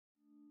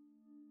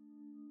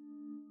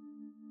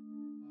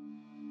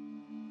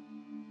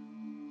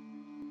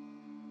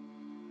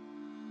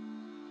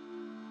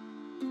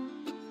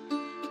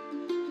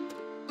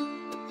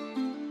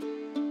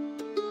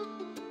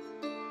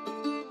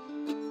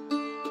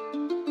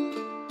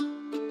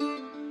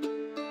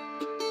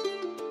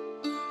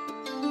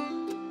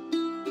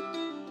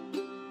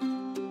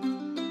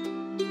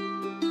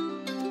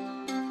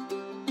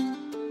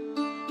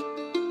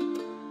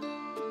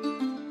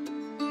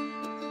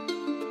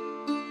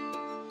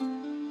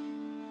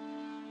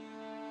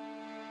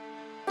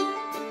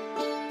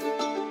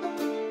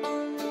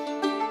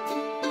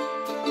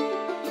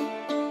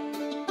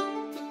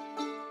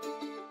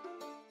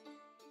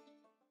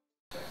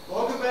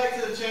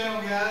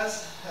morning,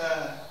 guys.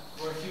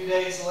 We're a few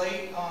days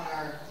late on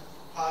our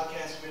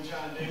podcast we've been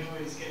trying to do.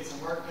 We was getting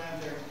some work done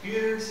with our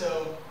computer,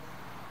 so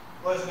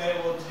wasn't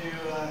able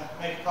to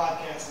make a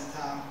podcast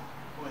in time.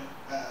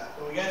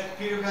 But we got the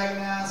computer back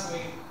now, so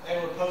we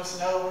able to post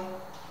another one.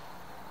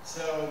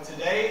 So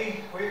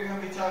today we're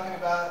going to be talking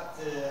about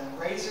the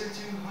RZR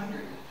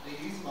 200,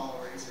 the youth model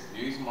RZR.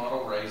 Youth model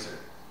RZR.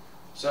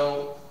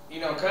 So,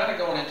 kind of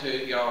going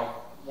into it,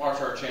 y'all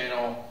watch our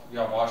channel,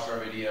 y'all watch our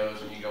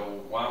videos, and you go,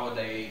 why would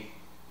they,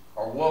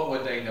 or what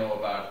would they know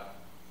about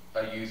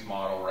a youth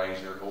model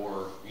RZR,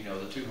 or,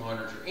 the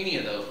 200s, or any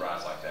of those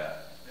rides like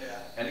that? Yeah.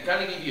 And to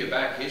kind of give you a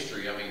back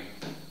history, I mean,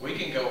 we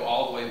can go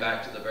all the way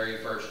back to the very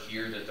first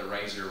year that the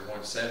RZR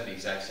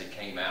 170s actually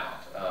came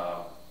out.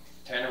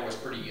 Tanner was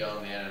pretty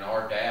young then, and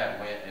our dad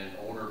went and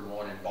ordered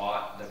one and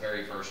bought the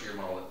very first year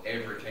model that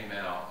ever came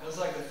out. It was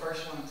like the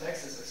first one in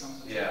Texas or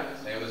something. Yeah,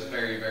 it was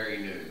very, very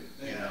new,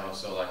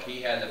 so like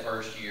he had the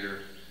first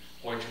year,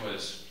 which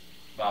was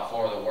by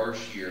far the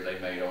worst year they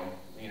made them,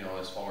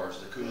 as far as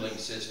the cooling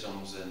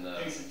systems and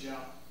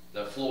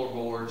the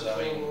floorboards.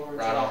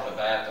 Right off the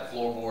bat, the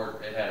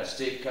floorboard, it had a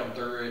stick come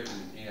through it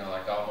and,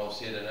 like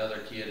almost hit another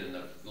kid in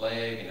the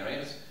leg, and it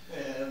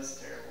was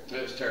terrible.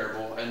 It was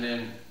terrible. And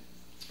then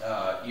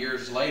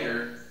years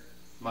later,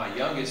 my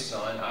youngest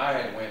son, I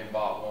had went and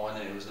bought one,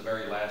 and it was the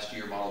very last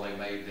year model they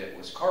made that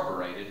was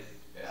carbureted.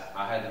 Yeah.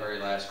 I had the very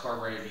last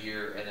carbureted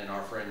year, and then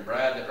our friend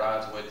Brad that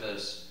rides with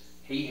us,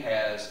 he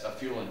has a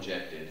fuel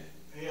injected.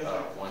 He has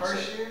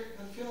first year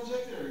of fuel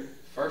injected, or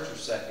first or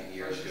second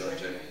year of fuel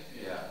injected.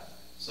 Yeah.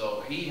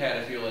 So he had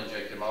a fuel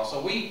injected model.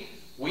 So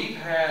we've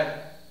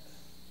had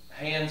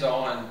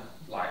hands-on,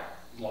 like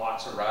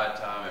lots of ride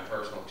time and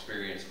personal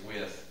experience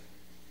with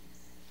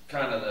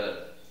kind of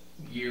the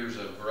years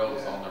of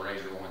growth on the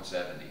RZR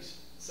 170s.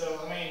 So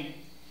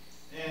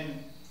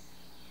and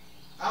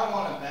I don't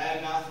want to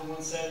badmouth the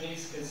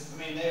 170s because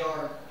they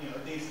are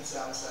a decent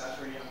size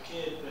for a young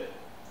kid, but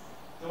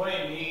the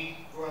way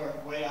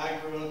the way I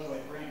grew up, the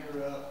way Brent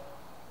grew up,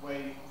 the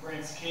way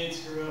Brent's kids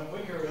grew up,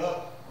 we grew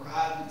up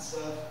riding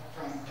stuff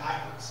from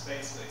diapers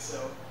basically.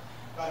 So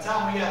by the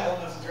time we got old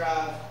enough to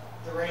drive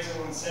the RZR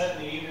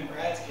 170, even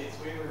Brad's kids,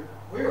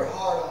 we were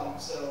hard on them,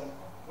 so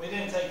we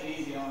didn't take it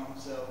easy on them.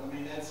 So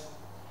that's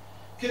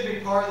could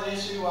be part of the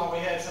issue why we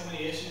had so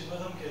many issues with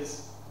them,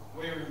 because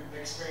we were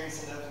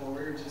experiencing enough where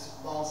we were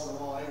just balls to the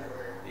wall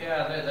everywhere.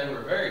 Yeah, they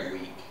were very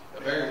weak.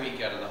 Very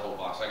weak out of the whole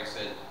box. Like I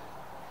said,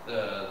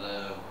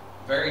 the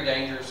very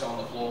dangerous on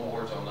the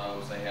floorboards on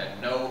those. They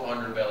had no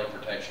underbelly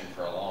protection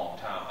for a long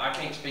time. I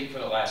can't speak for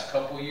the last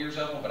couple of years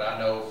of them, but I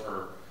know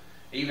for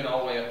even all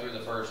the way up through the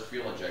first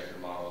fuel injected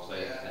models,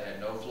 they had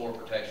no floor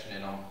protection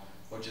in them,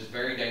 which is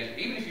very dangerous.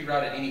 Even if you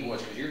ride in any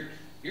woods, because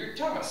you're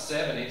talking about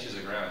 7 inches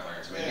of ground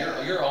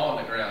clearance. You're on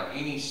the ground.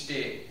 Any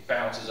stick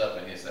bounces up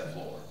and hits that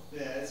floor.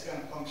 Yeah, it's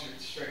going to puncture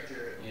straight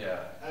through it.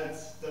 Yeah.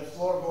 That's the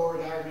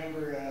floorboard. I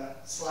remember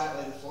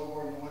slightly the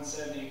floorboard in the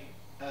 170.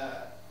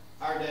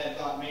 Our dad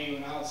bought me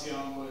when I was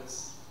young.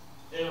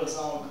 It was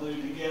all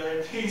glued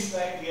together, pieced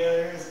back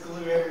together. There was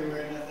glue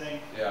everywhere and that thing.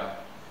 Yeah.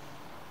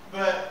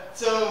 But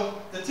so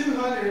the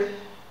 200,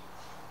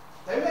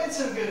 they made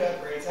some good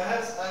upgrades.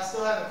 I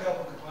still have a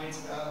couple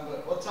complaints about them,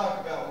 but we'll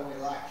talk about what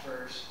we like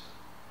first.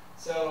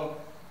 So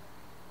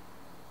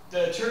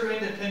the true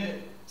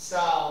independent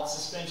style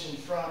suspension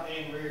front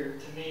and rear,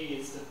 to me,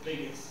 is the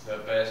biggest. The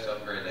best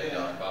upgrade they've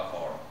done by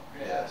far.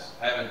 Yeah. Yes.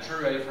 Having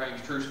true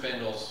A-frames, true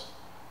spindles,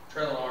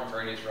 trailing arms,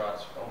 radius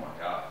rods, oh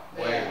my God,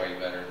 way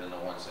better than the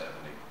 170.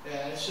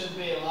 Yeah, it should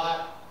be a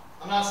lot.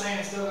 I'm not saying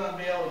it's still going to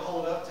be able to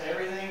hold up to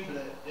everything,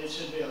 but it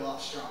should be a lot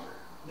stronger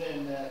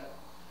than that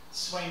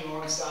swing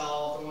arm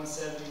style, the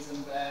 170s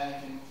in the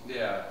back.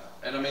 Yeah,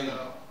 and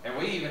and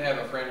we even have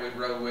a friend we've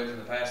rode with in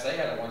the past. They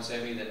had a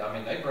 170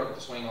 that, they broke the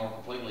swing arm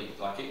completely,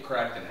 like it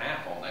cracked in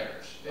half on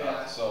theirs.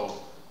 Yeah.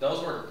 So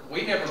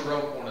we never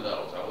broke one of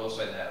those, I will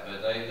say that,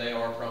 but they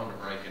are prone to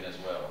breaking as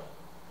well.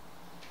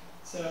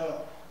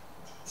 So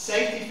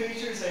safety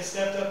features, they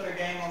stepped up their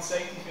game on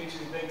safety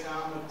features big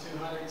time with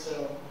 200.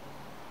 So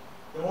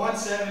the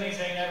 170s,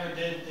 they never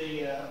did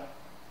the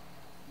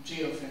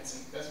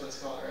geofencing. That's what it's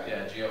called, right?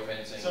 Yeah,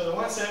 geofencing. So the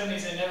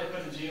 170s, they never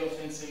put the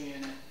geofencing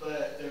in it,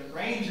 but the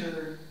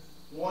Ranger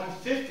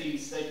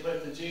 150s, they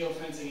put the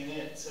geofencing in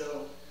it.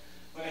 So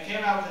when they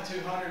came out with the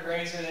 200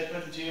 RZR, they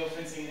put the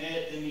geofencing in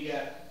it. Then you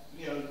got,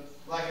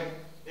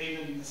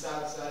 even the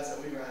side-by-sides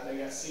that we ride, they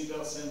got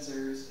seatbelt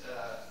sensors.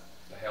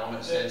 The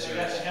helmet sensors. They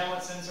got the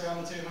helmet sensor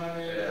on the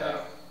 200.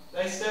 Yeah.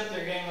 They stepped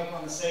their game up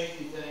on the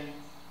safety thing.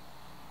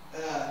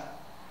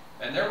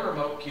 And they're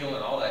remote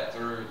killing all that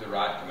through the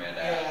Ride Command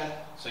app. Yeah.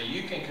 So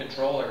you can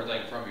control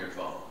everything from your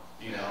phone.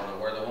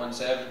 Where the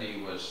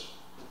 170 was,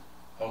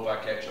 hope I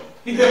catch them.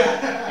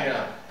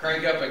 Yeah.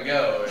 Crank up and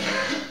go,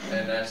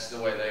 and that's the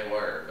way they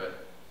were.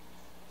 But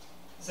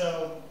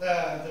so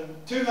the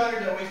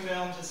 200 that we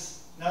filmed,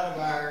 just none of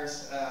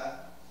ours.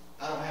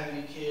 I don't have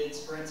any kids.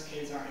 Brent's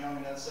kids aren't young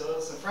enough, so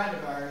it's a friend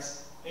of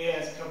ours. He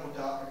has a couple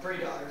three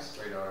daughters.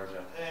 3 daughters,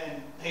 yeah.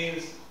 And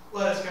he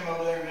let us come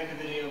over there and make a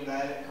video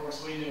about it. Of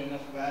course, we knew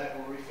enough about it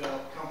where we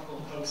felt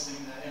comfortable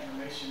posting that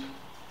information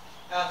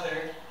out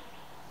there.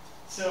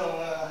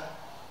 So,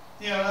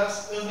 you know, it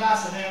was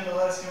nice of him to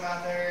let us come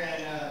out there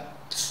and.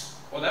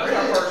 Well, that was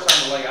our first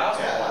time to lay eyes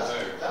on one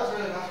too. That was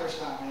really my first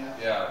time.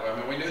 Yeah. Yeah. I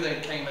mean, we knew they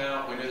came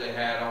out. We knew they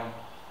had them.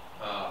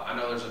 I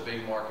know there's a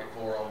big market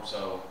for them,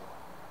 so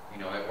you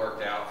know it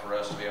worked out for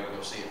us to be able to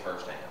go see it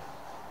firsthand.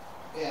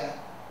 Yeah.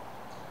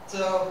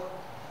 So,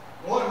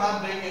 one of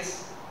my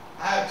biggest,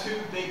 I have two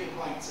big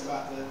complaints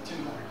about the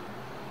 200.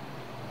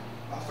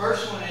 My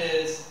first one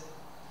is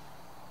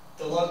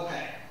the lug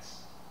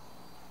patterns.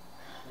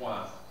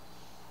 Why?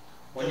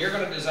 When you're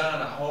going to design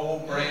a whole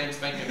brand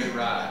spanking new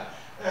ride,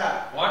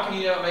 Yeah. why can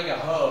you not make a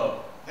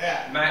hub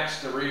Yeah.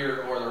 match the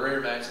rear or the rear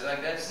match?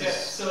 Like that's Yeah.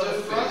 just So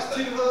the front stupidest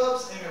two thing.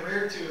 hubs and the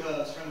rear two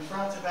hubs, from the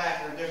front to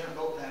back, are different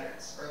bolt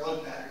patterns or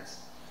lug patterns,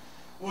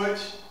 which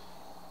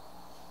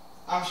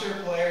I'm sure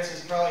Polaris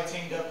has probably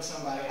teamed up with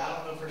somebody. I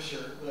don't know for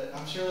sure, but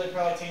I'm sure they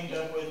probably teamed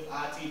up with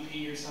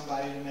ITP or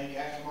somebody to make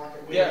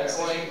aftermarket wheels. Yeah,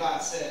 So well, you can buy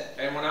a set.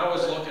 And when I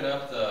was looking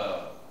up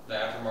the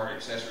aftermarket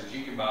accessories,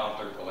 you can buy them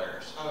through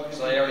Polaris. Oh, okay.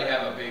 So they already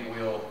have a big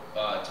wheel,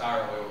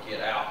 tire and wheel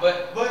kit out.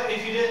 But But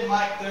if you didn't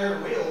like their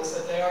wheels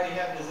that they already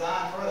have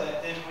designed for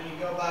that, then when you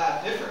go buy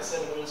a different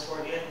set of wheels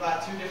for it, you have to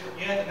buy two different.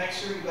 You have to make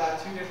sure you buy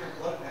two different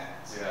lug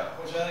patterns. Yeah.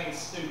 Which I think is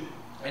stupid.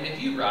 And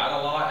if you ride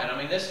a lot, and I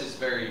mean this is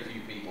very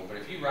few people, but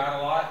if you ride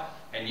a lot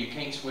and you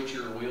can't switch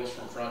your wheels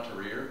from front to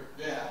rear,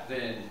 Yeah.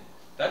 then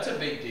that's a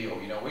big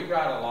deal. You know, we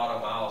ride a lot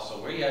of miles,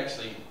 so we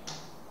actually,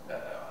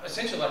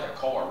 essentially like a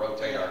car,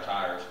 rotate our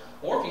tires.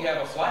 Or if you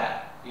have a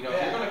flat, you know, if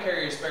you're going to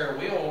carry a spare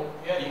wheel,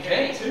 Yeah, you you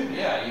can't. can too.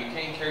 Yeah, you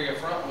can't carry a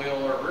front wheel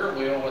or a rear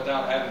wheel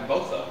without having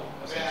both of them,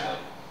 essentially. Yeah.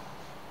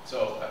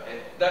 So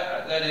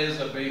that is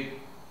a big,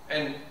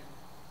 and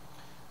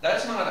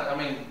that's not. I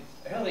mean,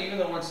 hell, even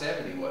the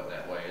 170 wasn't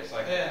that way. It's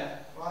like, Yeah.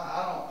 Well,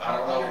 I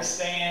don't know.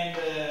 understand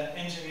the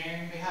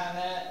engineering behind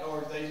that,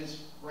 or if they just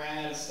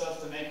ran out of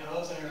stuff to make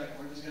hubs and they're like,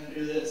 we're just going to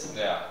do this.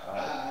 yeah,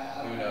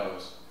 I who don't know.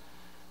 knows?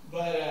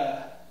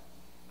 But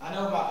I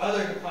know my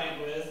other complaint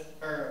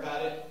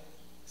about it.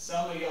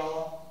 Some of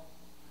y'all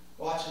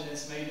watching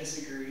this may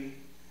disagree,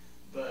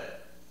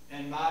 but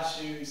in my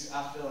shoes,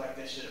 I feel like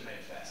they should have made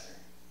it faster.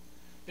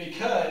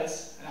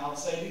 Because, and I'll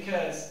say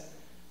because,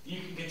 you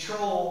can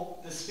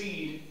control the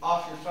speed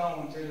off your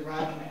phone through the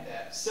Ride Command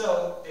app.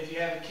 So if you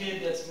have a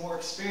kid that's more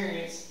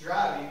experienced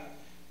driving,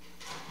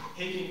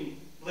 he can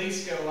at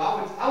least go.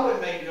 I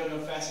wouldn't make it go no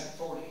faster than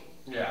 40.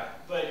 Yeah.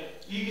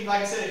 But you can,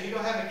 like I said, if you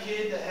don't have a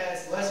kid that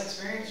has less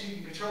experience, you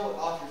can control it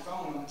off your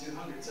phone on the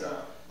 200.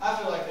 So I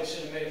feel like they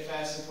should have made it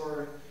faster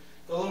for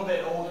the little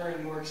bit older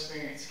and more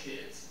experienced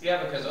kids.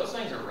 Yeah, because those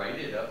things are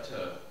rated up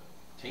to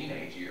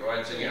teenage year.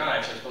 Well, so you're not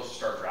actually supposed to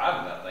start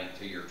driving, I think,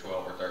 till you're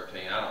 12 or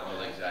 13. I don't know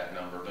the exact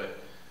number, but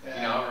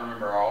you know, I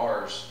remember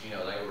ours. You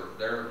know,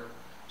 they're.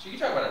 So you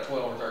talk about a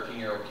 12 or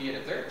 13-year-old kid.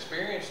 If they're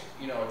experienced,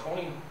 you know, a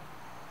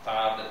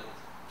 25 to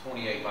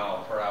 28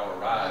 mile per hour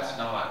ride, it's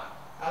not.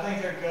 I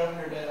think they're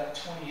governed at like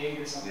 28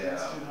 or something. Yeah.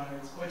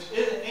 200s, which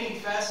isn't any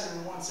faster than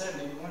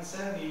 170.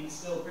 170 you can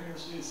still pretty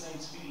much do the same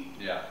speed.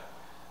 Yeah.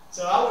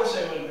 So I wish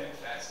they would have made it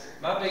faster.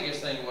 My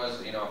biggest thing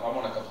was, you know, if I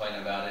want to complain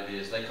about it,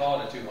 is they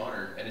call it a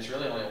 200, and it's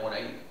really only a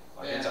 180.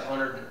 Like it's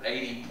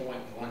 180.1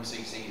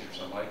 cc's or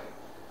something like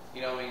that.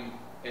 You know, I mean,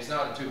 it's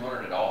not a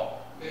 200 at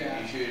all.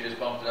 Yeah. You should have just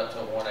bumped it up to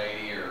a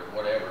 180 or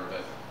whatever,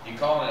 but you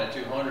call it a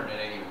 200 and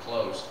it ain't even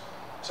close.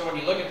 So when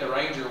you look at the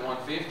Ranger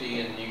 150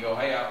 and you go,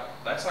 hey,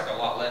 that's like a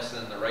lot less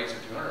than the RZR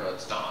 200. Well,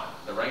 it's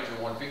not. The Ranger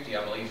 150,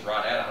 I believe, is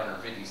right at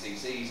 150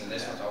 cc's, and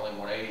this one's only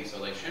 180, so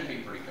they should be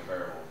pretty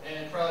comparable.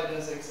 And it probably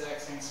does the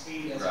exact same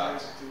speed as Right. a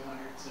RZR 200.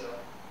 So,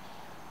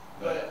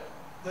 but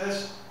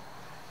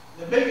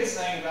the biggest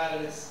thing about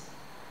it is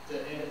the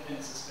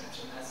independent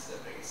suspension. That's the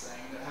biggest thing.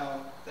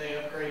 How they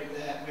upgraded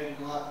that, made it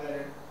a lot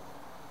better.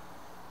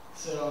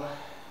 So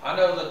I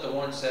know that the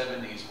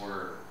 170s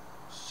were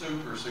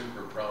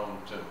super prone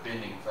to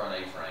bending front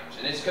A-frames,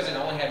 and it's because it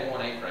only had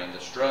one A-frame. The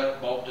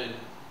strut bolted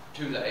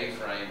to the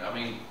A-frame. I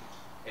mean,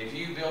 if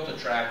you built a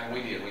track, and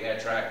we had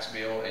tracks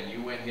built, and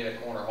you went and hit a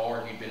corner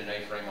hard, you'd bend an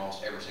A-frame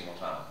almost every single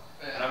time.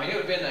 And I mean, it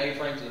would bend the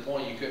A-frame to the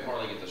point you couldn't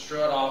hardly get the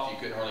strut off, you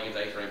couldn't hardly get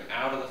the A-frame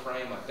out of the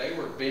frame. Like, they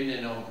were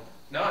bending them,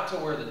 not to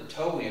where the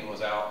toe end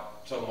was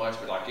out so much,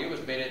 but like it was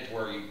bending to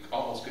where you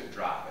almost couldn't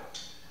drive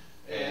it.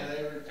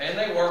 And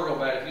they were real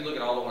bad. If you look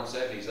at all the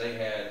 170s, they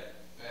had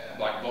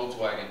like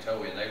Volkswagen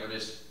toe end.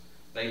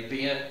 They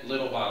bent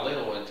little by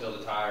little until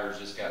the tires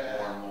just got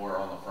more and more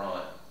on the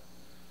front.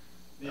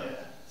 Yeah.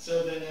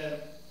 So then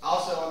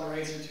also on the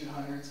RZR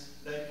 200s,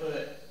 they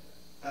put,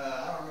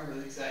 I don't remember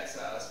the exact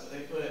size, but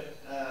they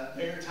put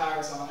bigger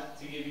tires on it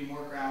to give you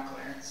more ground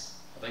clearance.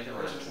 I think they're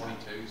running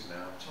 22s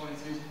now.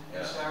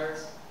 22-inch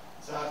tires.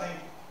 So I think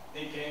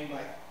it gained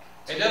like.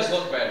 It does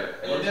look better.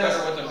 It looks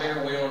better with a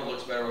bigger wheel, and it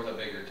looks better with a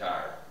bigger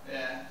tire.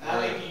 Yeah,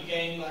 I think you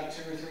gained like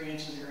 2 or 3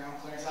 inches of ground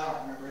clearance. I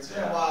don't remember. It's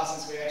been a while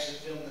since we actually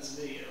filmed this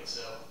video,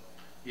 so.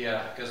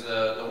 Yeah, because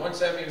the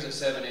 170 was at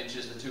 7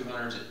 inches, the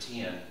 200's at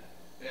 10.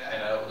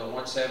 Yeah. And the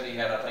 170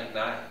 had, I think,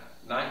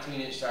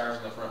 19-inch tires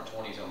on the front,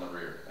 20s on the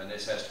rear, and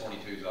this has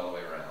 22s all the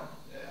way around.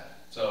 Yeah.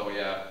 So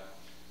yeah,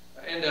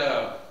 and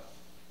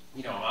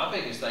you know, my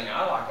biggest thing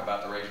I like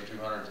about the RZR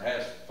 200 is it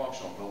has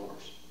functional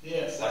doors.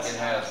 Yes, Like that's it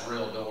has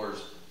real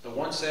doors. The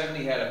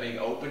 170 had a big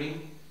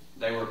opening.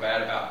 They were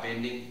bad about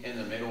bending in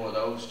the middle of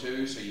those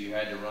two, so you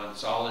had to run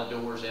solid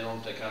doors in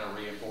them to kind of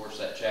reinforce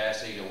that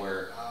chassis to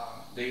where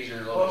these are a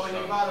little. Well, when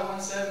you buy the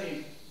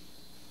 170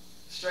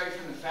 straight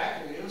from the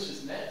factory, it was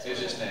just nets. It was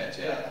just nets,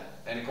 yeah.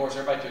 And of course,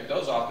 everybody took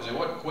those off because it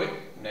wasn't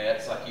quick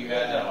nets. Like you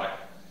had to like.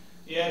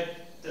 You had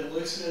to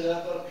loosen it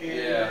up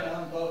here, and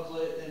unbuckle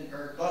it,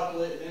 or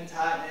buckle it, then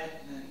tighten it,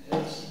 and it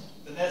was,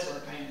 the nets were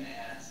a pain in the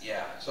ass.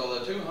 Yeah. So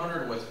the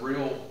 200 with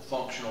real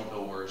functional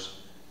doors,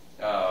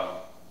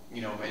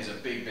 you know, is a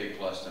big, big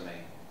plus to me.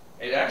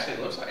 It actually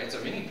looks like it's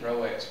a mini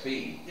Pro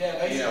XP. Yeah,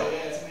 basically, you know?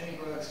 Yeah, it's a mini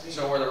Pro XP.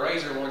 So where the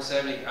RZR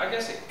 170, I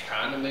guess it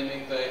kind of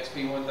mimicked the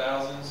XP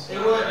 1000s. It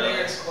wasn't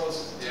near as close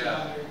as the 200s.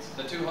 Yeah.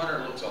 The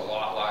 200 looks a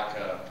lot like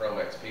Pro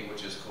XP,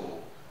 which is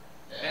cool.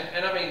 Yeah.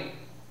 And I mean,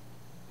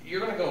 you're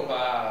going to go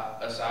buy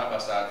a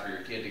side-by-side for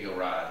your kid to go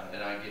ride,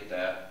 and I get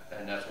that,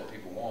 and that's what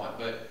people want.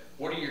 But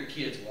what do your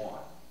kids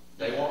want?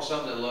 They want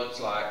something that looks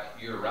like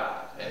your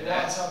ride. And they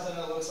want something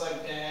that looks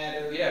like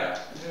Dad or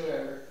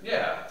whoever.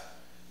 Yeah.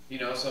 You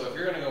know, so if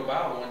you're going to go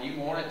buy one, you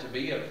want it to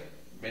be a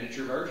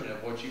miniature version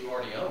of what you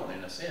already own,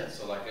 in a sense.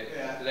 So like,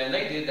 and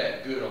they did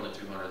that good on the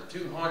 200. The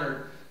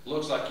 200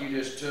 looks like you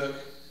just took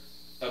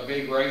a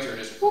big RZR,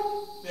 just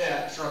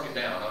shrunk it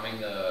down. I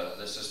mean,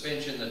 the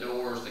suspension, the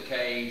doors, the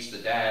cage, the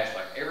dash,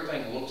 like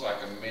everything looks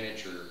like a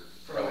miniature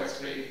Pro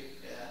XP.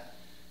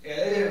 Yeah,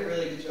 they did a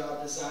really good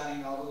job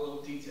designing all the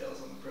little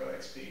details on the Pro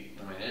XP.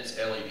 I mean, it's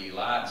LED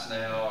lights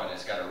now, and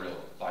it's got a real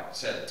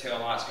set of tail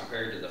lights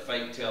compared to the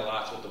fake tail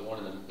lights with the one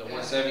in the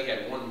 170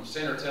 had one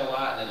center tail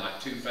light and then like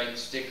two fake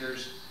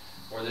stickers,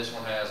 where this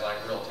one has like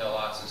real tail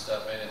lights and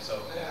stuff in it.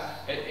 So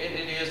it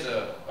is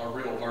a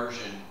real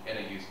version in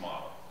a youth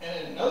model.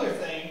 And another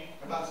thing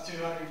about the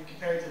 200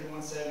 compared to the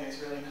 170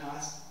 is really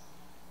nice.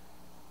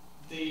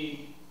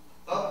 The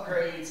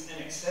upgrades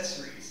and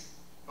accessories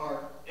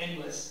are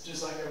endless,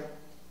 just like a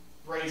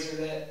RZR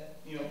that,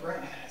 you know,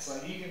 Brent has.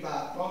 Like you can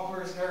buy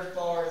bumpers, Nerf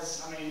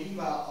bars. I mean, you can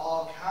buy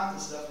all kinds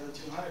of stuff for the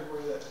 200,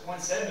 where the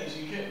 170s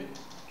you couldn't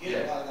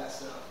get a lot of that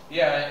stuff.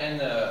 Yeah,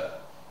 and I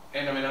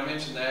mean, I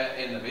mentioned that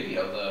in the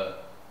video.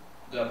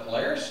 The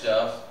Polaris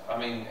stuff. I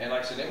mean, and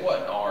like I said, it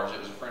wasn't ours. It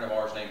was a friend of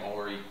ours named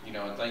Ori. You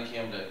know, and thank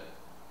him to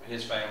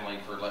his family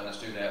for letting us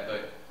do that.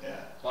 But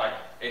like,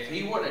 if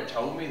he wouldn't have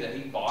told me that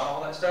he bought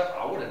all that stuff,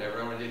 I would have never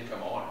known it didn't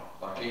come on.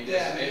 Like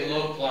it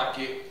looked like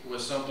it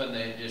was something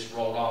that just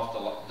rolled off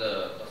the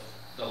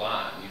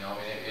line. You know, I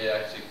mean, it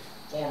actually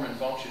form and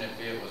function and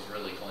fit was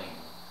really clean.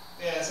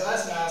 Yeah, so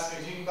that's nice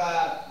because you can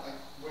buy, like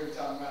we were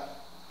talking about,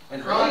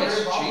 and really it's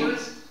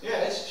bumpers. cheap.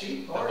 Yeah, it's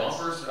cheap parts.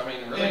 The bumpers, I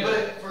mean, really.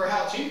 But for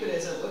how cheap it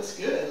is, it looks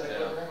good. Like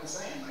what Brent was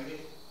saying, like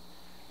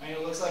I mean,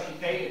 it looks like he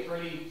paid a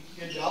pretty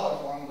good dollar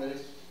for them, but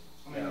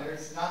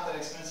it's not that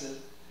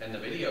expensive. And the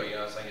video, you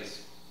know, I think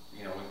it's,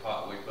 you know, we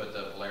put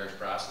the Polaris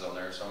prices on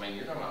there. So I mean,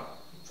 you're talking about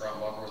front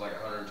bumper was like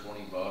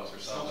 $120 or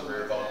something. The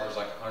rear bumper was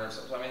like 100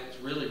 something. I mean, it's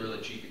really, really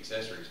cheap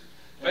accessories.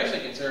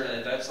 Especially considering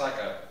that that's like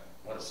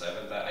 $8,000 side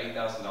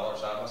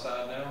by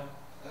side now.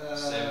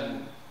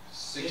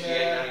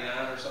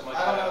 $768.99 or something like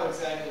that. I don't know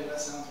exactly.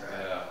 That sounds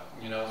right. Yeah,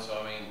 you know, so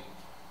I mean,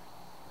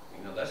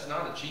 you know, that's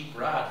not a cheap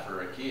ride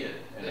for a kid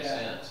in a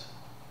sense.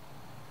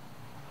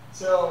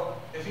 So,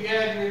 if you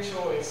had your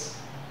choice,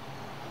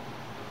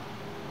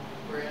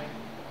 Brent,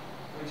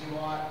 would you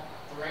want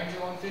the Ranger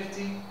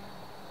 150,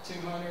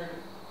 200,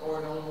 or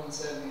an old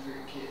 170 for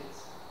your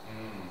kids?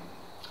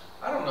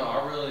 I don't know.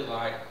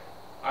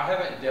 I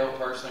haven't dealt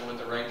personally with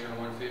the Ranger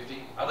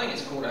 150. I think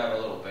it's cool to have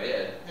a little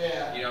bed.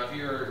 Yeah. You know, if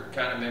you're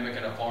kind of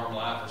mimicking a farm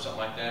life or something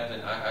like that,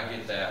 then I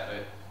get that.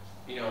 But,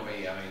 you know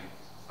me, I mean,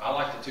 I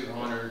like the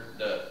 200.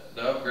 The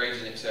upgrades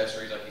and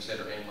accessories, like you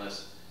said, are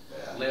endless.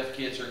 Yeah. Lift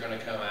kits are going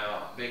to come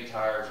out. Big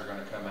tires are going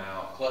to come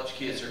out. Clutch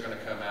kits are going to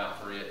come out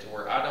for it, to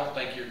where I don't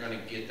think you're going to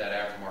get that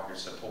aftermarket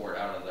support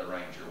out of the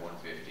Ranger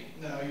 150.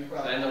 No, you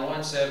probably. And the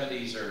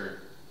 170s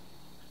are,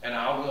 and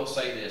I will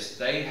say this,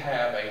 they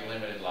have a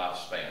limited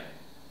lifespan.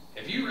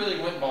 If you really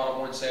went and bought a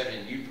 170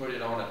 and you put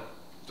it on a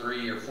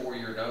 3 or 4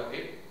 year note,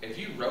 if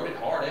you rode it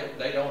hard,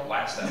 they don't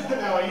last that long.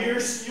 No, you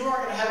aren't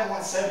going to have a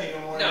 170 no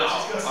more. No,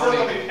 it's still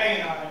going to be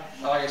paying on it.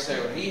 Like I said,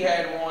 when he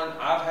had one,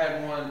 I've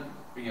had one.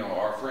 You know,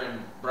 our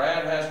friend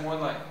Brad has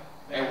one,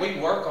 and we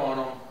work on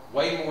them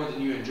way more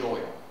than you enjoy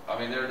them. I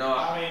mean, they're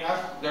not. I mean,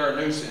 they're a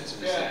nuisance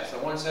in a sense. The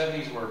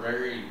 170s were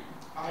very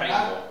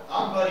painful.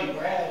 I'm buddy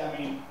Brad. I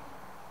mean,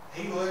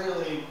 he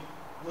literally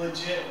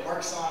legit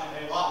works on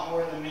it a lot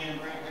more than me and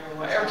Brent ever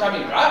works on it. Every time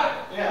you ride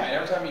it, I mean,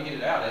 every time you get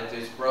it out,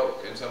 it's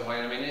broke in some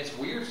way. I mean, it's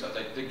weird stuff.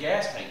 The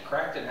gas tank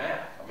cracked in half.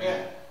 I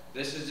mean,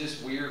 this is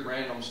just weird,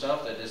 random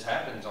stuff that just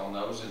happens on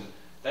those, and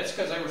that's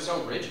because they were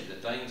so rigid. The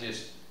thing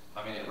just.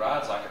 I mean, it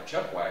rides like a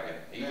chuck wagon.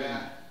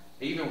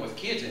 Even with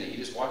kids in it, you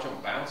just watch them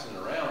bouncing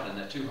around, and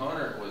the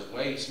 200 was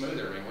way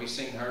smoother. I mean, we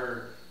seen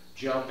her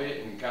jump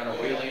it and kind of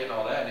wheel it and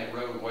all that, and it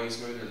rode way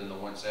smoother than the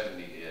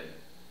 170 did.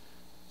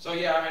 So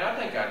yeah, I mean, I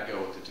think I'd go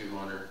with the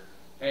 200.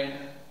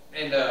 And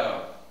And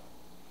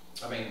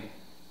I mean,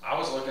 I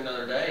was looking the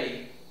other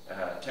day.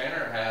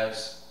 Tanner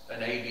has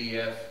an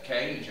ABF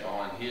cage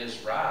on his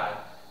ride,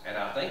 and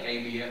I think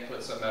ABF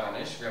put something out on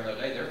Instagram the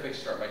other day. They're fixing to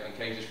start making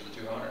cages for the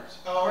 200s.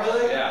 Oh,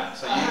 really? Yeah,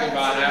 so you can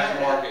buy an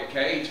aftermarket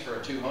cage for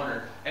a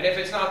 200. And if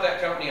it's not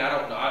that company, I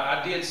don't know.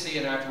 I did see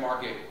an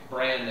aftermarket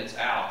brand that's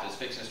out that's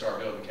fixing to start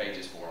building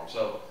cages for them.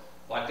 So,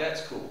 like,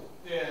 that's cool.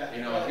 Yeah.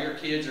 You know, if your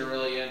kids are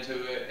really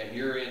into it and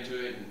you're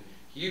into it and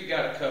you've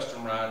got a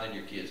custom ride, then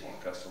your kids want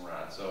a custom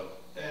ride. So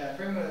yeah,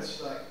 pretty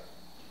much like,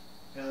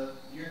 you know,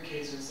 your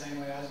kids are the same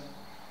way.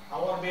 I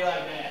want to be like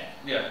Dad.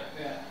 yeah,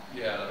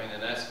 Yeah. I mean,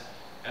 and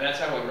that's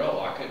how we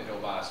roll. I couldn't go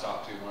buy a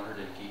stock 200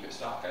 and keep it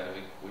stock.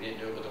 We didn't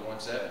do it with the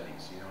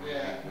 170s. You know,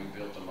 Yeah. we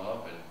built them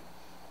up, and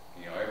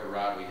you know, every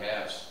ride we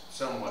have is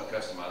somewhat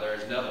customized.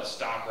 There's another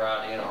stock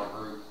ride in our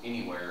group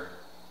anywhere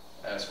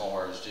as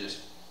far as just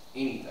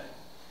anything.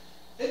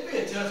 It'd be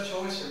a tough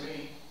choice for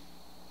me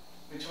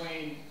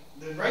between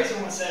the RZR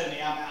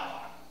 170. I'm out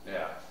on.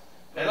 Yeah,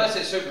 unless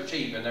it's super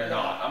cheap, and they're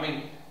not. I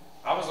mean,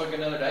 I was looking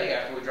the other day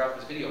after we dropped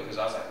this video because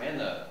I was like, man,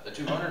 the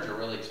 200s are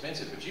really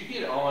expensive, but you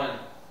get on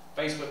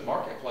Facebook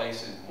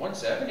Marketplace and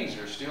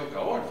 170s are still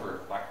going for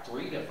like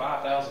 $3,000 to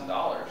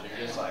 $5,000.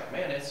 You're just like,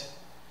 man,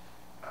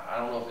 I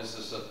don't know if it's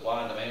the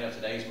supply and demand of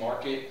today's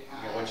market,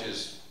 you know, which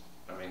is,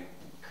 I mean,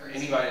 Crazy.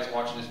 anybody that's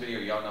watching this video,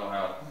 y'all know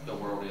how the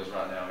world is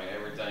right now. I mean,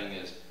 everything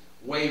is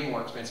way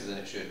more expensive than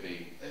it should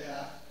be.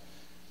 Yeah.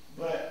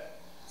 But,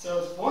 so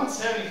it's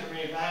 170 for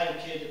me if I had a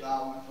kid to buy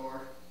one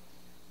for.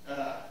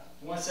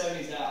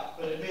 170's out.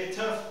 But it'd be a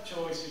tough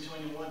choice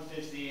between the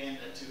 150 and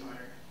the 200.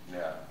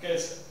 Yeah.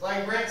 Because,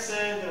 like Brent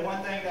said, the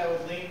one thing that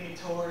would lean me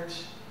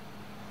towards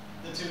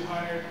the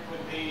 200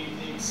 would be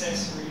the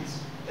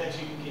accessories that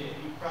you can get.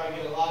 You probably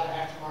get a lot of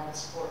aftermarket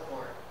support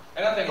for it.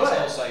 And I think it's a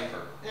little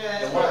safer. Yeah,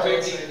 The it's probably a little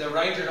 150, safer. the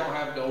Ranger don't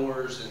have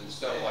doors and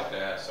stuff Yeah. like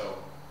that, so.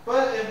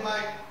 But if my,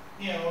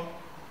 you know,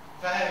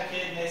 if I had a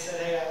kid and they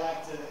said, hey, I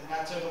like to, and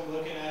I took them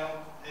looking at them,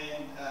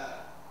 and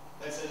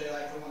they said they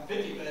liked the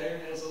 150 better,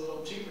 and it was a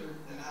little cheaper,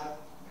 then I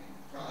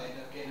probably end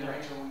up getting the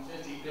Ranger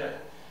 150. Yeah.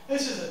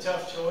 This is a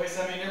tough choice.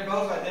 I mean, they're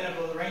both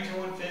identical. The Ranger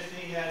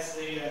 150 has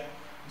the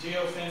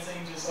geo-fencing,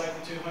 just like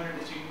the 200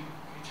 that you can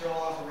control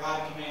off the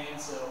ride command,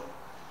 so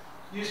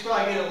you just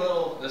probably get a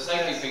little The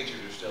safety less,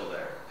 features are still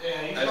there.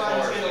 yeah, you as probably far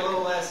just as get a the-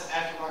 little less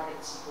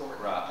aftermarket support,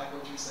 Right. like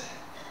what you're saying.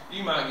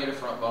 You might get a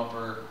front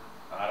bumper.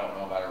 I don't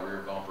know about a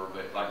rear bumper,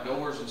 but like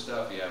doors and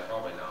stuff, yeah,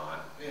 probably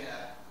not. Yeah.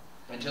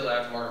 Until the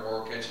aftermarket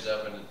world catches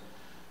up, and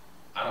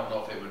I don't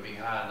know if it would be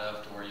high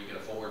enough to where you could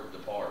afford the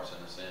parts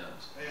in a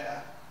sense.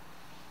 Yeah.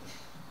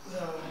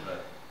 So,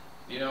 But,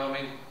 you know,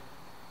 I mean,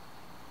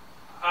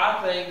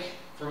 I think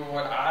from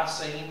what I've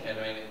seen, and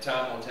I mean,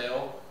 time will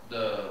tell,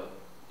 the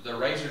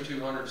RZR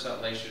 200 is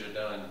something they should have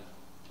done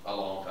a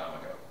long time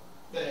ago.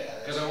 yeah.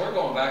 Because when we're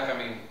going back, I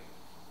mean,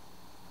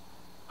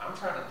 I'm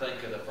trying to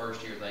think of the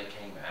first year they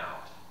came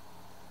out.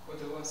 With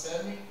the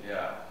 170?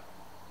 Yeah.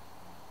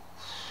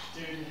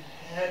 Dude, it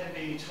had to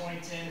be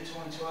 2010 to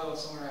 2012,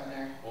 somewhere around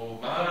there. Well,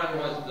 mine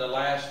was the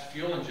last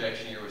fuel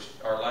injection year was,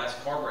 our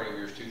last carburetor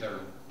year was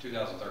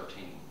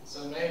 2013.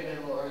 So it may have been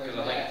a little earlier Because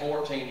than I think that.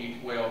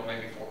 14, well,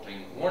 maybe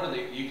 14. One of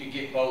the, you could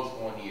get both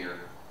one year.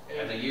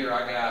 And the year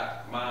I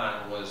got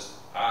mine was,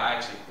 I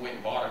actually went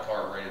and bought a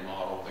carbureted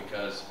model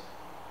because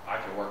I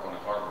could work on a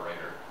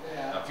carburetor.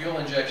 Yeah. A fuel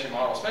injection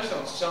model, especially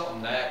on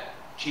something that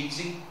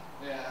cheesy,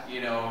 Yeah.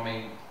 you know, I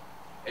mean,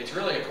 it's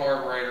really a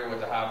carburetor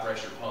with a high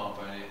pressure pump,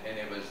 and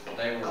it was,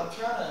 they were I'm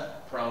trying to,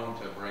 prone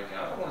to breaking.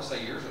 I don't want to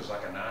say yours was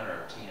like a 9 or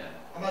a 10.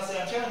 I'm about to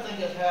say, I'm trying to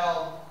think of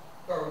how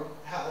old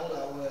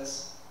I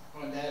was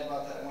when Dad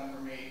bought that one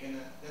for me,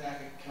 and then I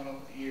could come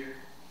up with a year.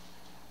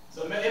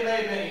 So it may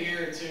have been a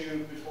year or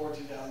two before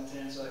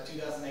 2010, so like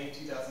 2008,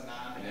 2009.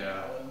 maybe Yeah.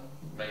 that one.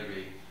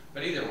 Maybe,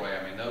 but either way,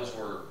 I mean, those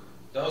were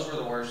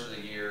the worst of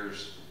the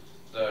years.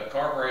 The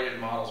carbureted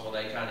models, when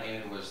they kind of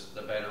ended, was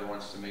the better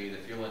ones to me. The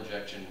fuel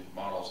injection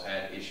models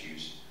had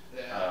issues.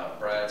 Yeah.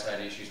 Brad's had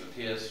issues with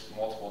his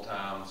multiple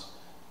times.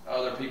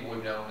 Other people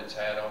we've known that's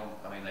had them,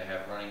 I mean, they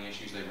have running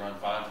issues. They run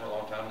fine for a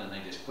long time, and then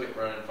they just quit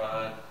running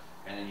fine,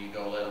 and then you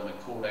go let them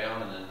cool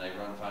down, and then they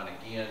run fine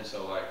again.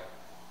 So like,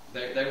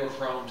 they were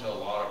prone to a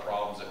lot of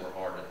problems that were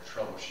hard to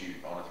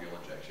troubleshoot on a fuel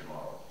injection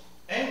model.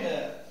 And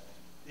the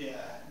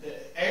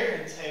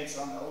air intakes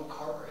on the old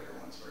carburetor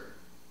ones were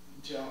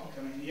junk.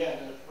 I mean, you had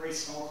to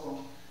re-snorkel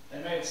them. They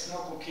made a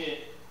snorkel kit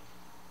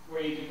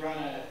where you could run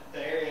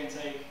the air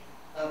intake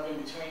up in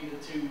between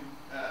the two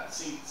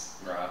seats.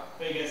 Right.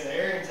 Because the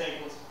air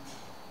intake was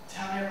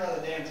down there by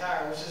the damn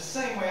tire, which is the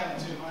same way on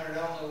the 200. I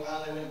don't know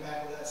why they went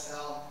back with that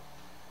style.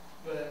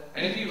 But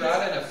And if you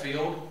ride in a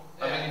field,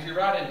 I Yeah. mean, if you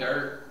ride in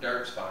dirt,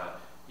 dirt's fine.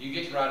 You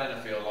get to ride in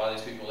a field. A lot of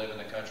these people live in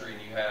the country,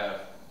 and you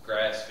have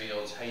grass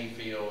fields, hay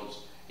fields,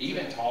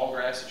 even tall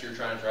grass that you're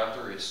trying to drive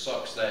through. It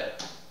sucks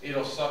that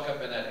it'll suck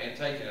up in that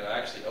intake, and it'll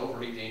actually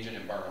overheat the engine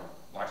and burn them.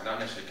 Like, not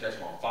necessarily catch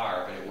them on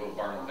fire, but it will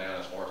burn them down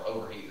as far as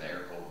overheating the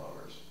air-cooled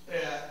motors.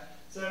 yeah,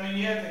 so I mean,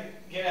 you have to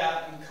get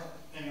out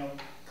and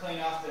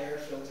clean off the air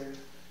filter,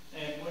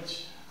 and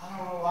which I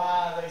don't know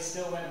why they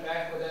still went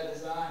back with that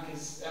design.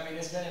 Because I mean,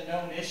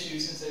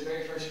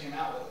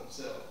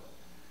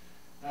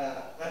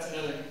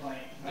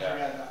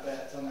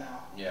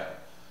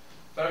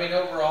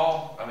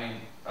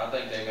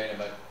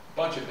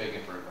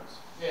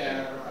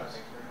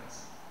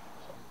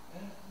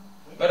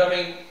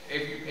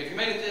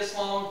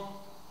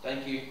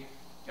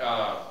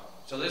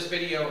 So this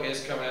video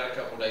is coming out a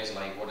couple days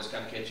late. We'll just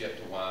kind of catch you up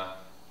to why.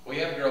 We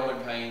have growing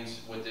pains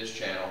with this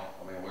channel.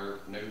 I mean, we're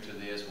new to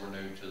this. We're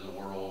new to the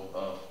world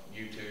of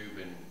YouTube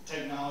and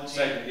technology.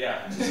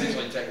 Yeah,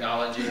 essentially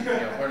technology. You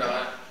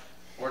know,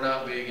 we're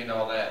not big in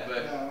all that.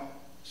 But No.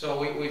 so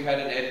we've had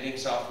an editing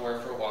software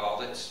for a while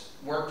that's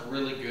worked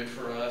really good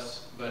for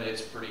us, but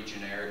it's pretty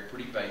generic,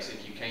 pretty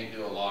basic. You can't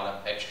do a lot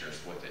of extras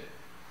with it.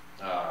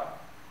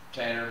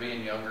 Tanner,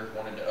 being younger,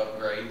 wanted to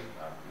upgrade.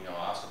 You know,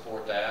 I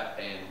support that,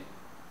 and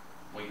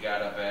we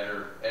got a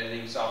better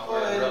editing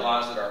software and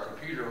realized that our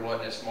computer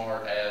wasn't as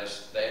smart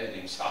as the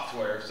editing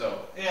software. So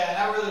yeah, and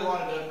I really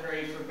wanted to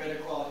upgrade for better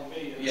quality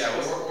videos.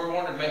 yeah, we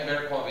wanted to make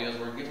better quality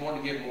videos. We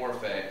wanted to get more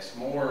effects,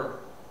 more.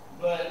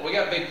 But we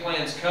got big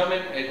plans coming.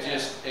 It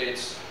just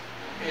it's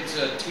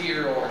a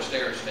tier or a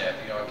stair step.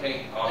 You know, it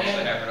can't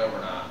obviously happen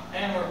overnight.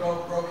 And we're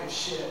both broke as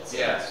shit. So.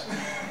 Yes.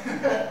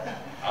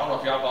 I don't know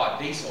if y'all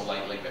bought diesel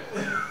lately, but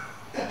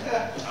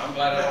I'm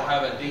glad I don't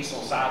have a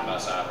diesel side by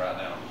side right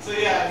now. So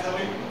yeah, so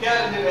we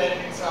got a new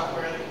editing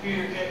software. The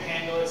computer couldn't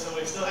handle it, so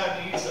we still have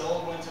to use the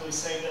old one until we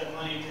save up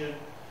money to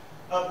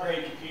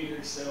upgrade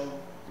computers. So,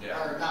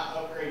 or not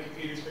upgrade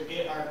computers, but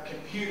get our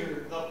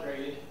computer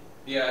upgraded.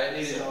 Yeah, it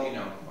needed, you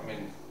know, I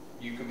mean,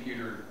 you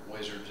computer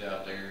wizards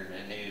out there,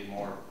 it needed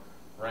more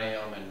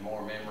RAM and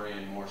more memory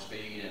and more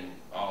speed and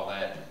all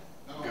that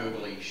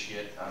googly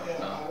shit. I don't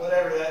know.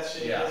 Whatever that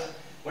shit is.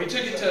 We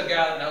took it to a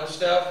guy that knows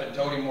stuff and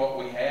told him what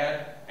we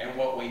had and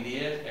what we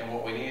did and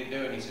what we needed to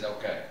do, and he said,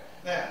 okay.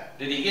 Yeah.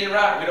 Did he get it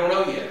right? We don't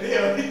know yet.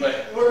 Yeah,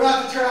 but we're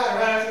about to try it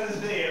right after this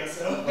video,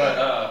 so.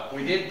 But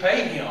we did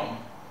pay him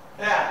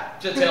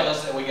to tell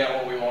us that we got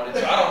what we wanted,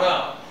 so I don't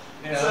know.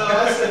 You know? So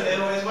that's the deal.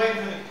 We're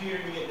waiting for the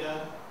computer to get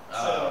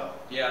done.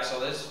 Yeah, so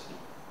this,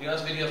 you know,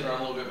 this video's running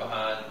a little bit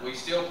behind. We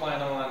still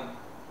plan on,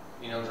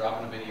 you know,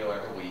 dropping a video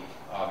every week,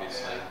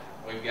 obviously.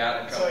 Yeah. We've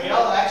got a couple. So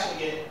y'all actually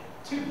get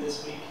 2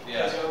 this week.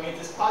 Yeah. Because y'all get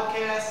this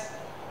podcast,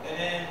 and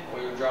then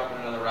we were dropping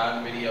another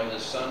riding video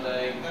this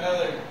Sunday.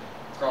 Another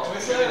crossbar.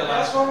 We still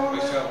have We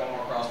still have one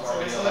more crossbar so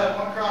video. we still have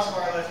one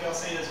crossbar left y'all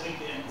see this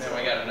weekend. Then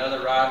we got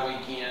another ride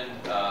weekend.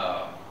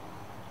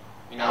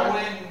 You know, I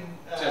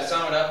went to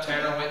sum it up,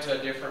 Tanner went to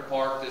a different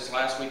park this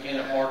last weekend,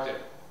 a park that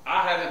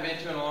I haven't been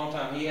to in a long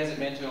time. He hasn't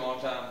been to in a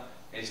long time.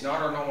 It's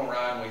not our normal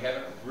ride. We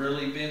haven't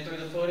really been through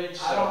the footage.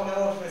 So. I don't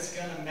know if it's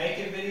going to make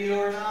a video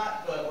or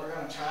not, but we're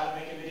going to try to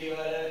make a video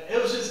out of it. It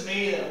was just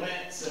me that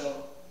went,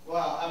 so,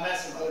 well, I met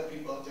some other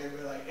people up there,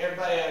 but like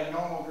everybody had a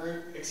normal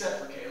group except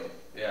for Caleb.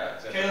 Yeah,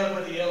 Caleb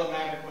with the yellow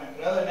Maverick went,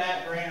 but other than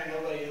that, Grant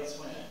or nobody else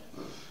went.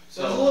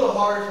 So it's a little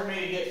harder for me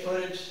to get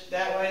footage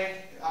that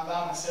way. I'm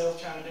by myself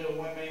trying to do a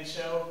one-man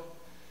show.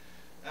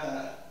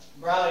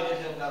 Briley did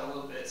help out a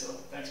little bit, so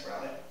thanks,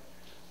 Briley.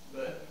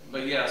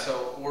 But yeah,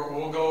 so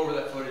we'll go over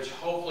that footage.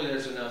 Hopefully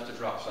there's enough to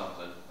drop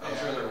something. I'm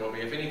sure there will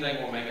be. If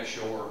anything, we'll make a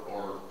short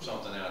or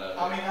something out of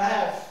it. I mean, I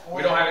have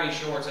we don't have any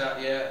shorts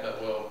out yet,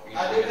 but we'll. You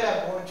know, I do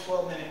have one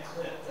 12-minute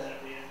clip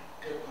that'll be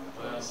a good one.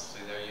 Well, see,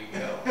 there you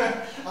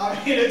go.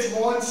 I mean, it's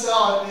one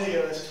solid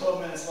video that's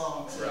 12 minutes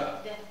long. So. Right.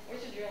 Yeah,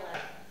 where's your drill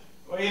at?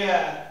 Well,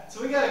 yeah.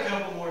 So we got a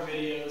couple more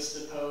videos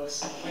to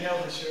post. We know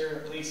for sure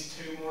at least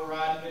 2 more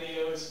riding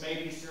videos,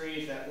 maybe 3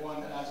 if that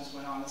one that I just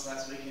went on this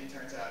last weekend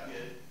turns out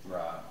good.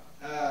 Right.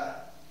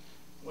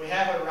 We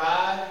have a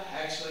ride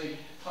actually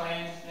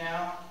planned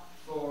now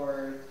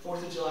for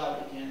 4th of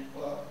July weekend.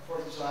 Well,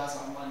 4th of July is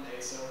on Monday,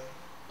 so.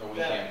 The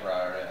weekend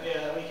prior.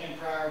 Yeah, the weekend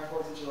prior to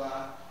 4th of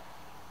July.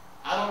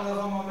 I don't know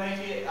if I'm going to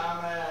make it.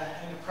 I'm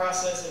in the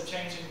process of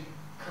changing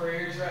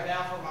careers right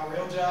now for my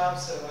real job,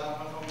 so I don't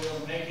know if I'm going to be able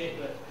to make it.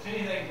 But if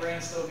anything,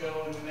 Brand's still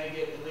going. We may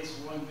get at least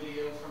one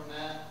video from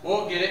that.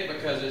 We'll get it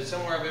because it's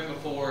somewhere I've been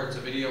before. It's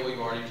a video we've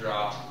already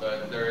dropped,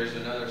 but there is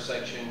another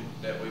section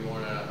that we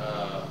want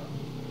to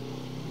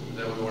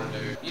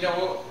do. You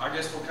know, I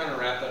guess we'll kind of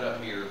wrap that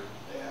up here.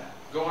 Yeah.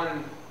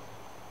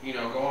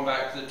 Going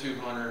back to the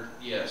 200.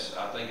 Yes,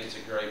 I think it's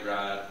a great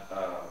ride.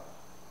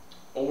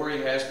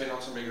 Ori has been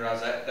on some big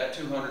rides. That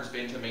 200's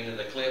been to Mina.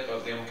 The clip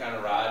of them kind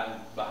of riding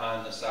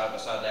behind the side by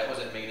side, that was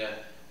at Mina.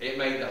 It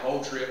made the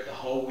whole trip, the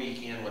whole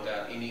weekend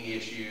without any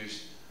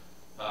issues.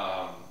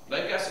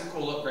 They've got some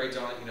cool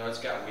upgrades on it. You know, it's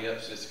got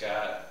whips, it's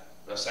got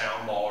a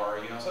sound bar.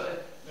 You know, so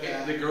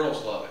the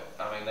girls love it.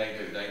 I mean, they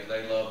do.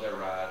 They love their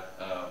ride.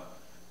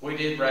 We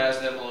did razz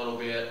them a little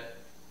bit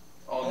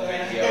on the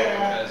video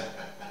because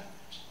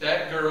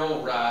that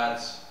girl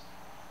rides.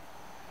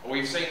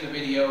 We've seen the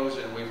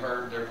videos and we've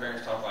heard their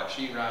parents talk like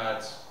she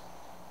rides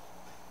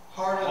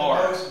harder than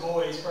most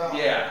boys,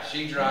 probably. Yeah,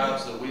 she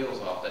drives the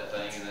wheels off that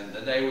thing. And then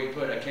the day we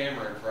put a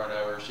camera in front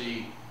of her,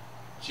 she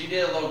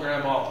did a little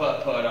grandma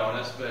putt-putt on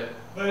us, but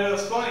it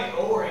was funny.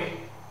 Ori,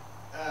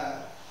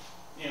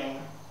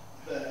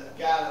 the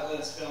guy that let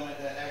us film it,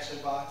 that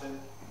actually bought the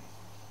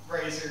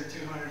RZR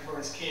 200 for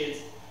his kids,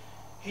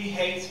 he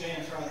hates being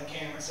in front of the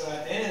camera. So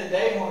at the end of the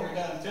day, when we were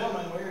done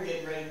filming, we were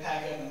getting ready to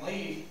pack up and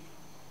leave.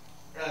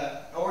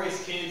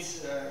 Ori's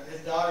kids,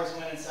 his daughters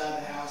went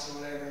inside the house or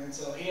whatever, and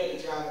so he had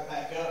to drive it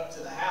back up to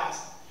the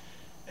house.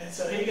 And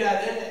so he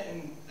got in it,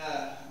 and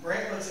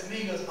Brent looks at me,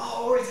 he goes,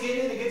 "Oh, Ori's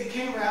getting in to get the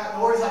camera out."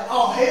 And Ori's like,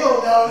 "Oh,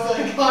 hell no!"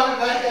 He's like climbing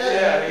back at it.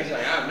 Yeah, he's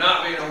like, "I'm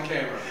not being on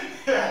camera."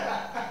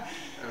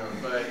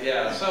 But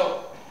yeah,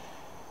 so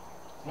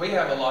we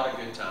have a lot of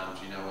good times,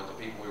 you know, with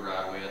the people we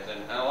ride with,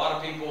 and a lot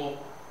of people.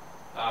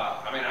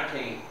 I mean, I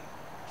can't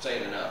say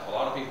it enough. A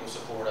lot of people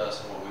support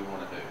us and what we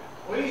want to do.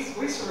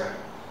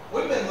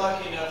 We've been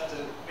lucky enough to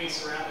be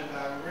surrounded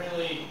by a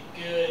really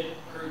good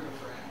group of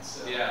friends.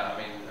 So. Yeah, I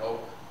mean,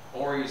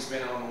 Ori's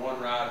been on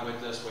one ride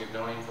with us. We've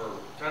known him for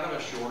kind of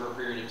a shorter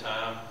period of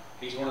time.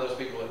 He's one of those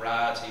people that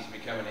rides. He's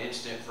become an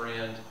instant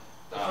friend.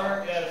 The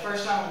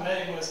first time we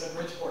met him was the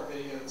Bridgeport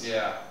videos.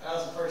 Yeah. That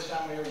was the first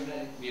time we ever met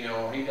him. You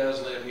know, he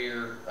does live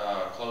here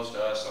close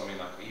to us. I mean,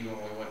 like even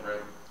when we went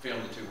and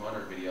filmed the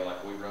 200 video,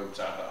 like we rode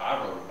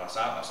I rode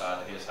side by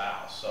side to his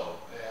house. So,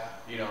 yeah.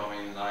 You know, I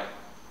mean, like,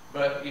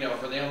 but, you know,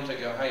 for them to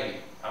go, "Hey,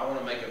 I want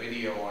to make a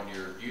video on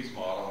your youth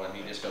model," and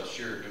he just goes,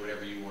 "Sure, do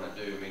whatever you want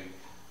to do." I mean,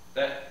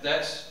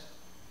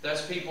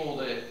 that's people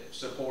that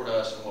support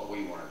us and what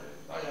we want to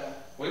do. Like, yeah.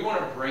 We want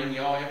to bring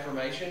y'all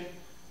information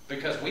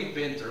because we've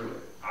been through it.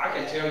 I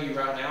can tell you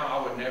right now,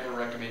 I would never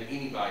recommend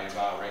anybody to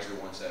buy a RZR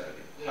 170.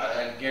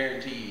 Yeah. I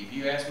guarantee you, if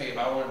you ask me if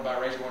I wanted to buy a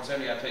RZR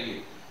 170, I'd tell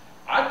you,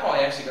 I'd probably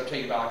actually go tell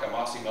you about like a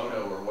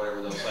Masimoto or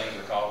whatever those things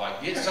are called.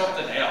 Like, get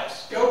something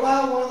else. Go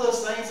buy one of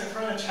those things in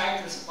front of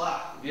Tractor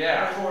Supply.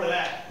 Yeah. Before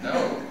that.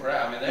 No,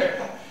 crap. I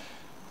mean,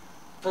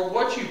 for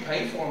what you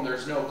pay for them,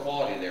 there's no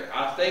quality there.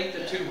 I think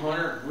the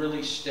 200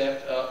 really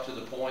stepped up to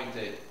the point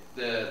that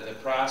the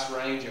price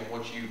range and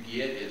what you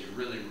get is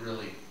really,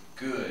 really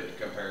good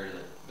compared to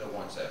the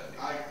 170.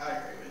 I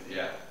agree with you.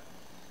 Yeah.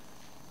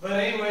 But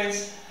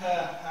anyways,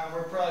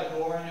 we're probably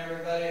boring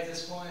everybody at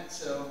this point,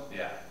 so.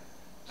 Yeah.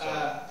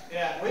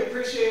 Yeah, we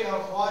appreciate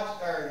y'all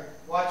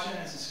watching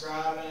and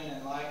subscribing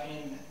and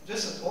liking,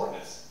 just supporting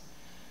us.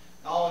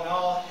 All in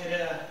all,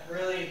 it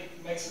really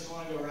makes us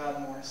want to go ride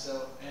more.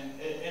 So, and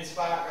it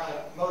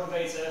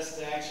motivates us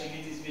to actually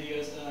get these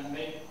videos done.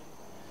 Make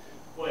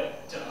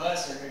what to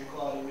us are good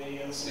quality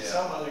videos. Yeah.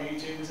 Some other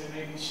YouTubers they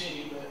may be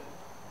shitty, but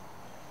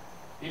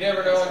you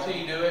never know until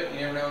you do it. You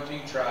never know until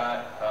you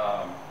try it.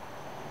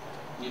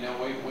 You know,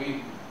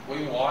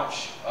 we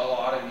watch a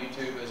lot of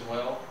YouTube as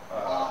well.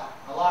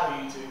 A lot of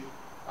YouTube.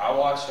 I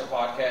watched a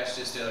podcast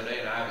just the other day,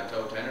 and I haven't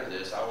told Tanner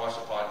this. I watched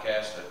a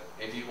podcast that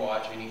if you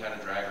watch any kind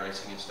of drag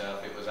racing and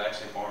stuff, it was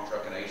actually Farm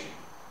Trucking Nation.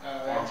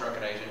 Farm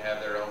Trucking Nation have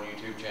their own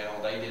YouTube channel.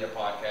 They did a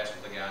podcast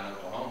with a guy in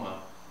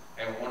Oklahoma,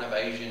 and one of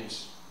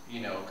Asian's,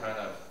 you know, kind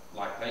of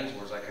like things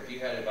was like, if you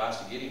had advice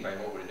to get anybody,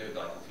 what would it do?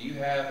 Like, if you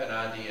have an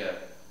idea,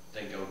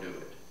 then go do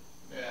it.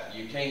 Yeah.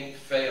 You can't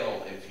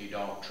fail if you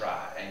don't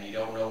try, and you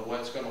don't know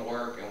what's going to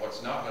work and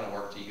what's not going to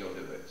work till you go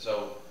do it.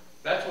 So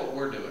that's what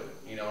we're doing.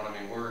 You know what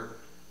I mean?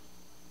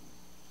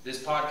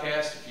 This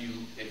podcast,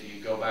 if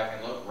you go back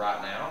and look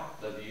right now,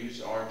 the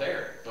views aren't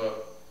there.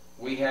 But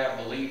we have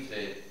belief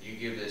that you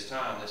give this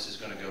time, this is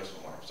going to go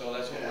somewhere. So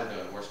that's what we're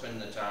doing. We're spending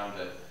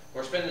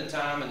the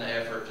time and the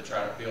effort to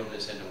try to build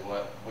this into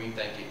what we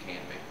think it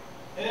can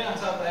be. And on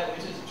top of that,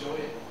 we just enjoy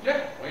it.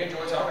 Yeah, we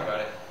enjoy talking about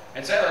it.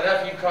 And sadly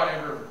enough, you caught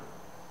every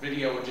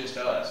video with just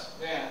us.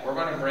 Yeah. We're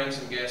going to bring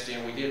some guests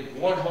in. We did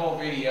one whole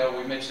video.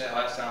 We mentioned that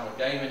last time with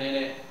Damon in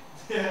it.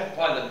 Yeah.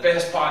 Probably the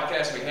best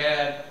podcast we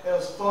had. It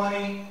was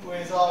funny. We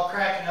was all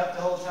cracking up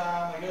the whole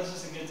time. Like, it was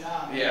just a good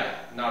time. Yeah.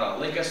 Not a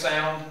lick of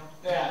sound.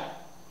 Yeah.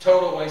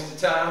 Total waste of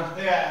time.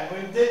 Yeah.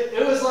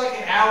 It was like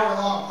an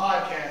hour-long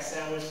podcast.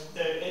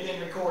 It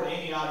didn't record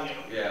any audio.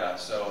 Yeah.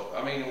 So,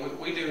 I mean,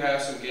 we do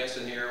have some guests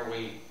in here.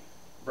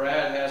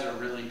 Brad has a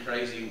really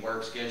crazy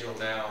work schedule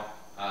now.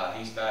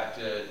 He's back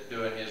to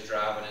doing his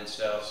driving and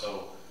stuff.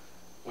 So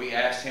we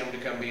asked him to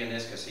come be in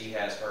this because he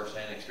has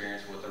first-hand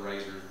experience with the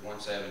RZR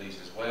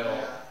 170s as well.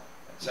 Yeah.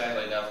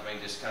 Sadly enough, I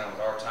mean, just kind of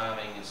with our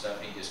timing and stuff,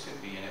 he just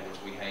couldn't be in it,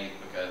 which we hate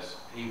because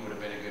he would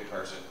have been a good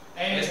person.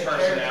 And his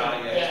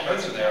personality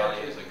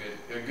is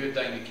a good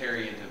thing to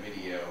carry into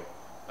video,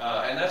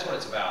 and that's what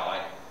it's about.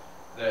 Like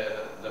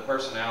the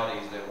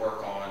personalities that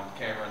work on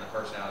camera and the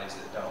personalities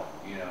that don't.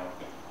 You know,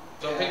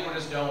 so people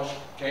just don't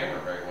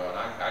camera very well, and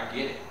I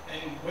get it.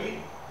 And we,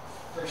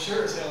 for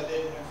sure as hell,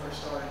 did when we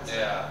first started. So.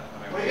 Yeah.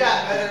 I mean, we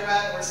got better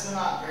at it. We're still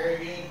not very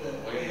good,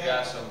 but we've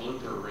got some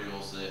blooper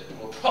reels that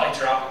we'll probably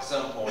drop at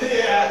some point.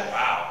 Yeah.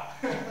 Wow.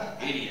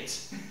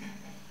 Idiots.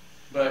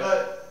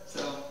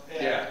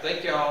 Yeah,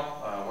 thank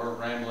y'all. We're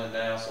rambling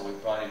now, so we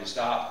probably need to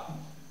stop.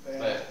 Yeah.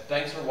 But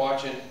thanks for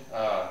watching.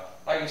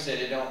 Like I said,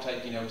 it don't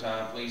take you no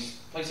time. Please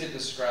hit the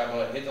subscribe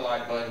button, hit the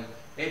like button.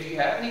 If you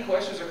have any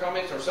questions or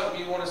comments or something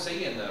you want to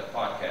see in the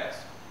podcast,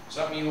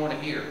 something you want to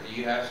hear, do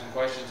you have some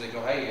questions that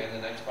go, hey, in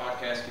the next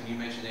podcast, can you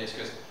mention this?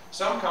 Because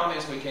some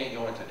comments we can't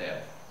go into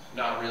depth,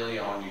 not really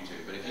on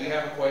YouTube. But if you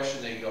have a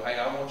question that you go, hey,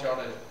 I want y'all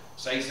to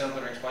say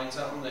something or explain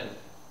something, then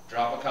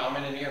drop a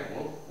comment in here.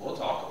 We'll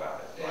talk about it.